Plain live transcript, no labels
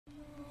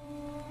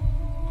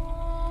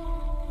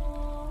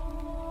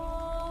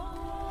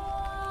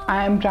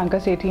I am Pranka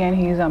Sethi and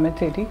he is Amit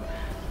Sethi,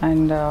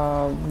 and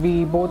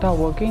we both are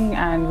working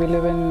and we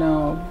live in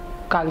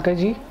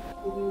Kalkaji.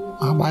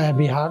 हम आया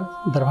बिहार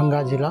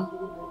दरभंगा जिला।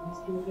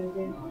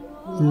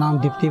 नाम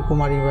दीप्ति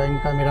कुमारी हुआ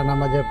इनका, मेरा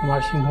नाम अजय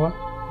कुमार सिंह हुआ।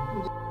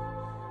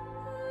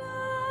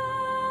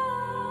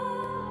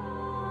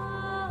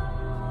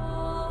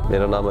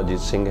 मेरा नाम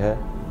अजीत सिंह है,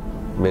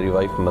 मेरी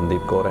वाइफ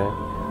मनदीप कौर है,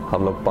 हम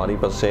लोग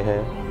पानीपत से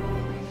हैं।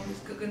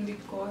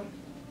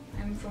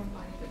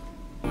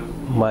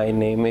 My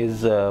name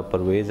is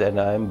Parvez and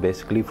I am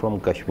basically from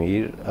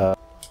Kashmir. My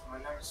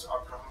name is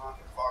Ahmed.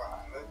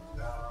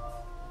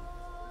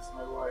 This is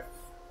my wife,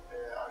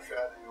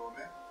 ICSI.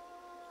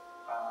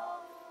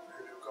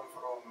 We come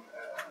from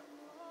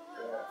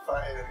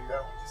far area,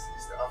 which is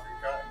East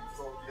Africa, in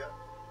Ethiopia.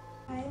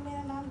 Hi,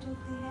 मेरा नाम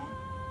ज्योति है।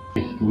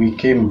 We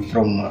came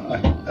from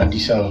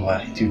Addis Ababa,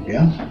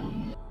 Ethiopia.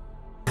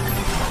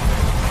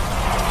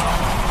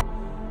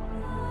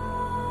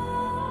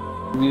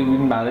 We've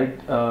been married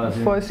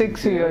For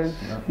 6 years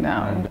now.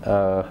 And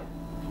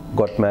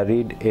got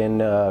married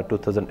in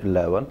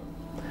 2011.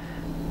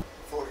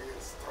 4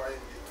 years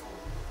trying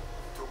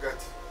to get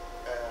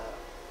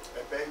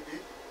a baby.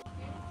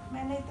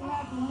 मैंने इतना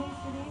घूमी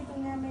free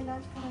दुनिया में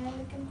इलाज कराया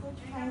लेकिन कुछ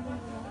फायदा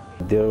नहीं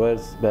हुआ। There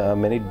was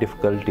many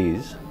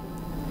difficulties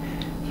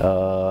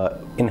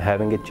in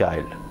having a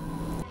child.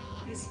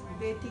 इस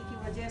बेटी की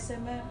वजह से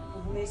मैं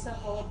हमेशा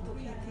बहुत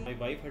दुखी थी। My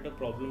wife had a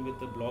problem with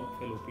the blocked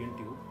fallopian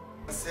tube.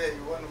 Say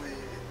when we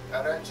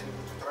arranging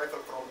to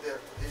travel from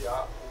there to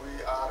here, we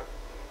are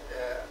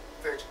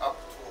fetched up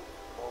to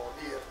or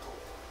here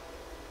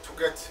to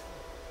get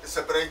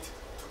separated,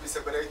 to be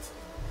separated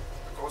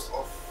because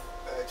of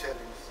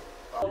challenges.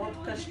 बहुत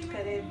कष्ट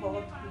करे,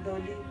 बहुत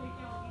डोली,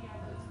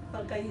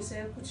 पर कहीं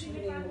से कुछ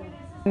भी नहीं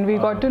हुआ। And we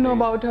got to know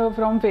about her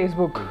from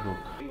Facebook. I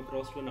came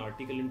across an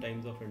article in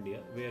Times of India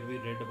where we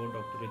read about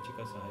Dr.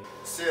 Richika Sahay.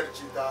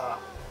 Search the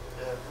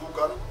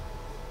Google,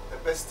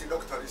 the best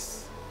doctors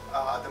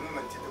at the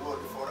moment in the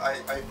world for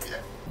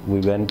IVF. We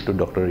went to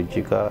Dr.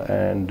 Richika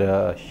and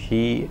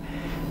she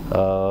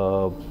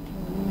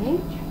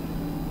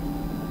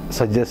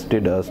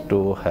suggested us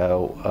to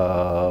have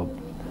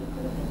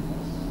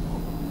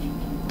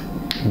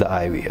the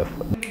IVF.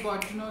 We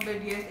got to know that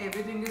yes,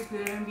 everything is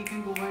clear and we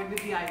can go ahead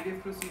with the IVF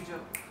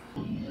procedure.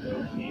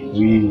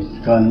 We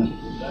can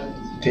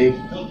take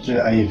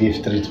the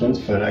IVF treatment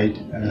for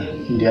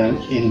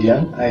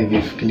Indian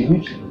IVF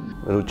Clinic.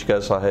 Ruchika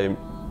साhay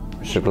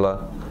Shukla,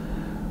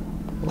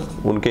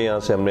 उनके यहाँ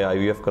से हमने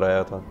IVF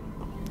कराया था।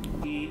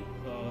 We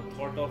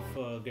thought of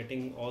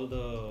getting all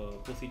the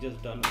procedures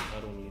done with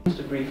her only. just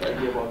a brief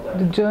idea about that.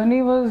 The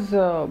journey was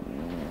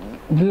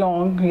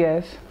long,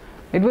 yes.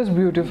 It was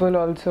beautiful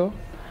also.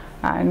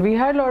 And we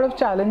had a lot of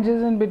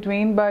challenges in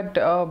between, but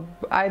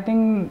I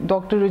think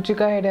Dr.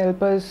 Richika had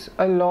helped us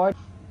a lot.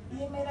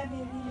 ये मेरा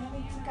baby है,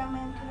 Richika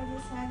ma'am की वजह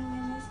से आज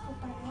मैंने इसको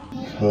पाया।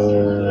 For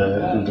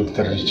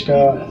Dr. Richika,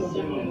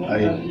 I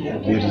am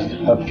very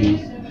happy.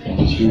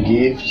 She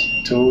gave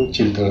 2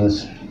 children.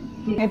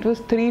 It was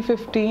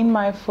 3:15,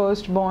 my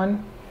firstborn.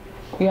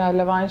 Yeah,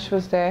 Lavansh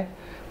was there.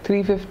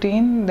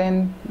 3:15,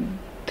 then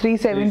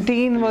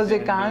 3:17 was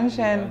Ekansh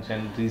and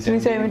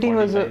 3:17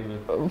 was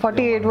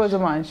 48 was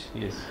Amansh.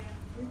 Yes.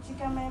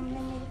 Richika ma'am ने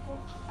मेरे को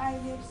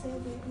IVF से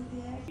बेबी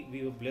दिया है। We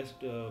were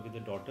blessed with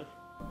a daughter.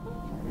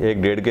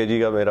 1.5 kg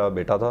का मेरा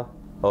बेटा था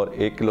और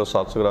 1 किलो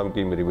 700 ग्राम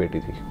की मेरी बेटी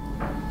थी।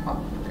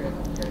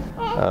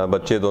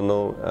 बच्चे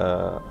दोनों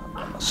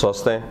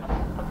स्वस्थ हैं,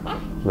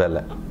 वेल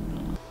हैं।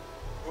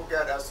 Who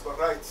got us the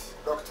right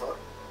doctor,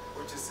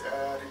 which is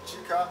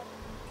Richika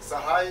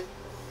Sahay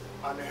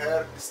and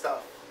her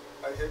staff.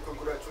 I say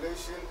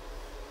congratulations.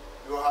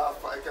 You have,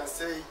 I can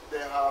say,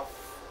 they have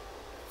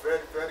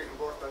very, very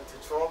important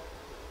job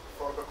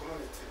for the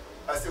community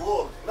as a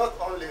whole, not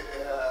only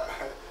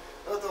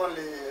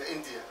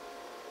India,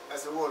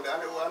 as a whole,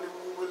 and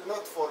we will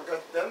not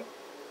forget them.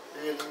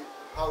 Really,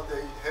 how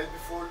they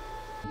helpful.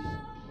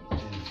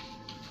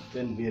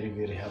 Then very,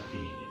 very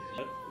happy.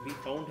 We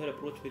found her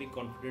approach very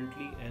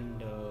confidently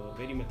and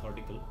very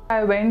methodical.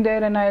 I went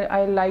there and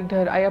I liked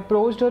her. I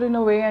approached her in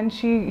a way and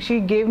she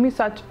gave me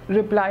such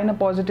reply in a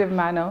positive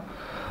manner.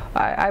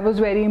 I was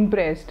very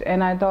impressed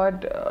and I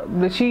thought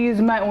she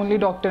is my only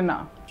doctor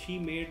now. She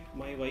made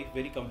my wife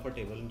very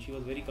comfortable and she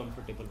was very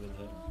comfortable with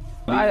her.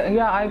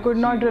 Yeah, I could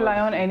not rely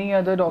on any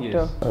other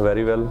doctor. Yes.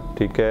 Very well,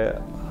 ठीक है,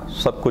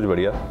 सब कुछ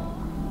बढ़िया।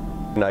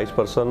 Nice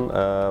person,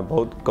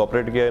 बहुत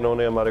cooperate किया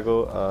इन्होंने हमारे को,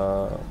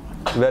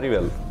 very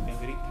well. I am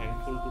very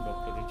thankful to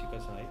Dr. Richika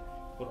Sahay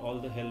for all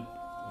the help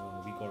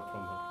we got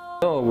from her.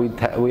 No,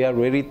 we are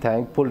very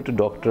thankful to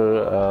Dr.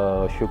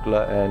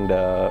 Shukla and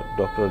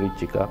Dr.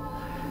 Richika.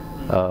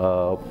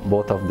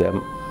 Both of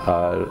them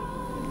are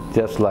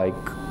just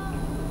like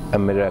a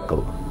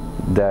miracle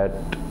that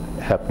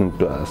happened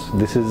to us.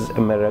 This is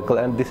a miracle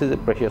and this is a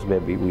precious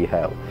baby we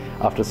have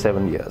after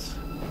 7 years.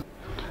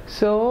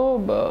 So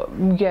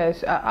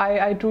yes,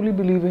 I truly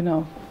believe in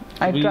her.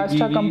 I trust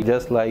her completely.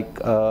 Just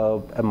like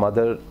a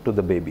mother to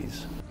the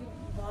babies.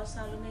 बहुत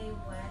सालों में ये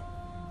हुआ है,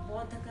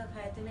 बहुत धक्का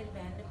खाए थे, मेरी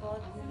बहन ने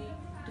बहुत घूमी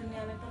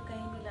दुनिया में पर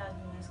कहीं भी इलाज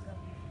नहीं हुआ इसका।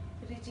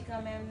 रिचिका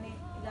मैम ने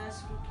इलाज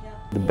शुरू किया।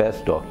 The best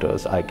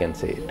doctors, I can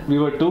say it. We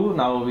were 2,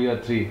 now we are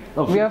 3.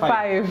 Oh, We are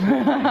 5.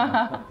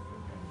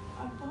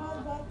 बहुत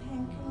बहुत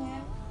थैंक यू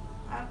मैम,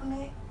 आपने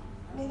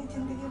मेरी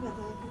ज़िंदगी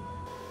बदल दी।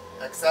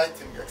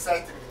 Exciting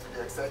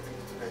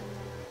today.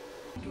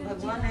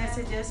 भगवान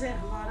ऐसे जैसे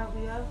हमारा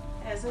भैया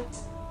ऐसे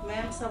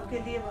मैम सबके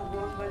लिए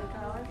भगवान बनता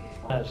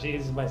है। She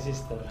is my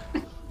sister.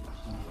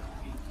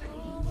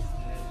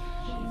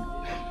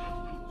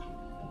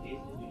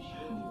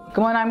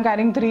 Come on, I'm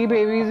carrying 3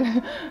 babies.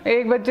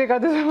 एक बच्चे का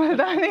तो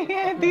संभलता नहीं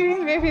है,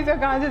 3 बेबी से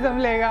कहाँ से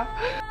संभलेगा?